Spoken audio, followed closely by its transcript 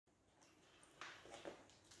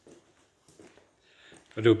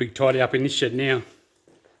I'll do a big tidy up in this shed now.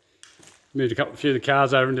 Moved a few of the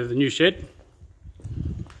cars over into the new shed.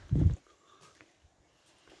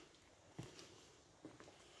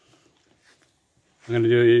 I'm going to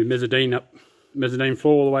do mezzanine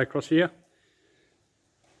floor all the way across here.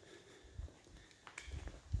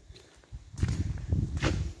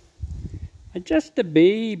 Just a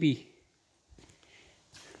baby.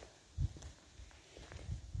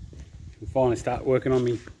 Can finally start working on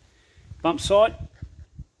me bump side.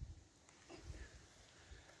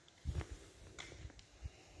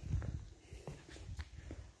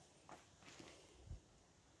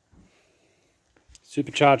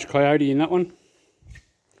 Supercharged Coyote in that one.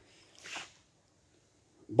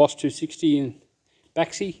 Boss 260 in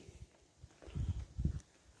Baxi.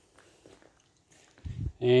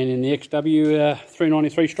 And in the XW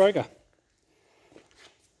 393 stroker.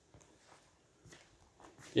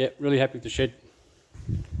 Yeah, really happy with the shed.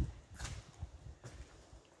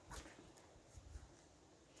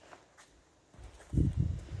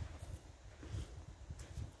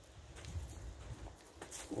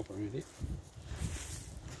 Walk around here.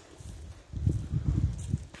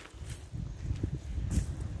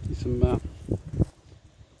 Some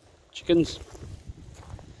chickens.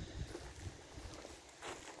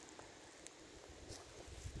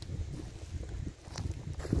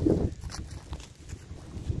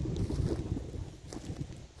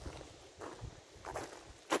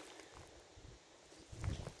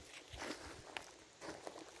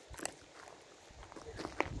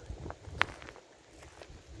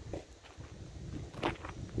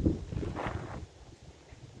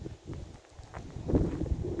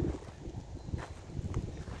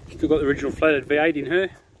 Still got the original flathead V8 in her.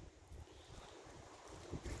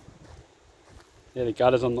 Yeah, the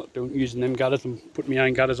gutters, I'm not using them gutters, I'm putting my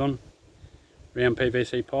own gutters on. Round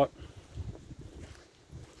PVC pipe.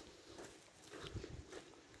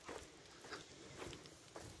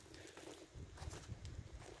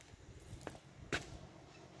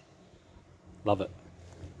 Love it.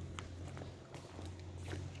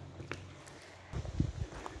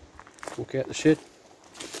 Walk out the shed.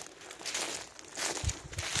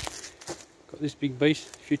 Got this big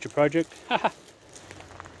beast, future project.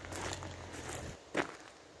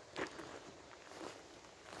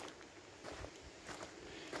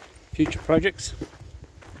 Future projects.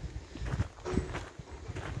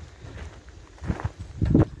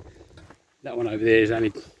 That one over there has only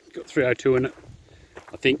got 302 in it,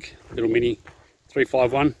 I think. Little mini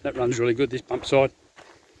 351. That runs really good, this bump side.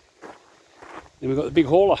 Then we've got the big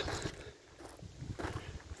hauler.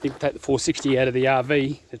 I think take the 460 out of the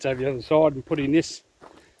RV that's over the other side and put it in this.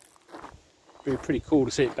 Be pretty cool to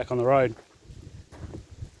see it back on the road.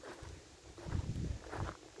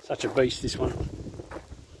 Such a beast, this one.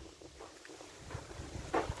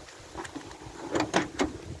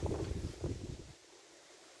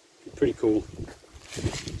 Pretty cool.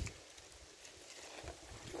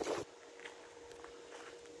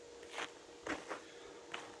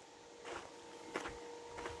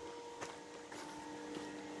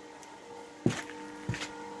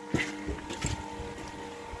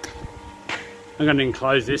 I'm going to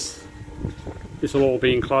enclose this. This will all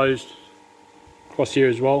be enclosed across here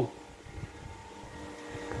as well.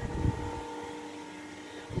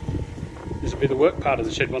 This will be the work part of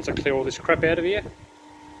the shed once I clear all this crap out of here.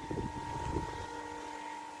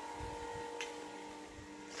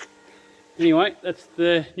 Anyway, that's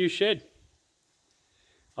the new shed.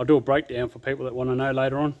 I'll do a breakdown for people that want to know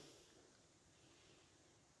later on.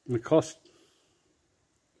 And the cost.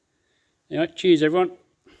 Anyway, cheers everyone.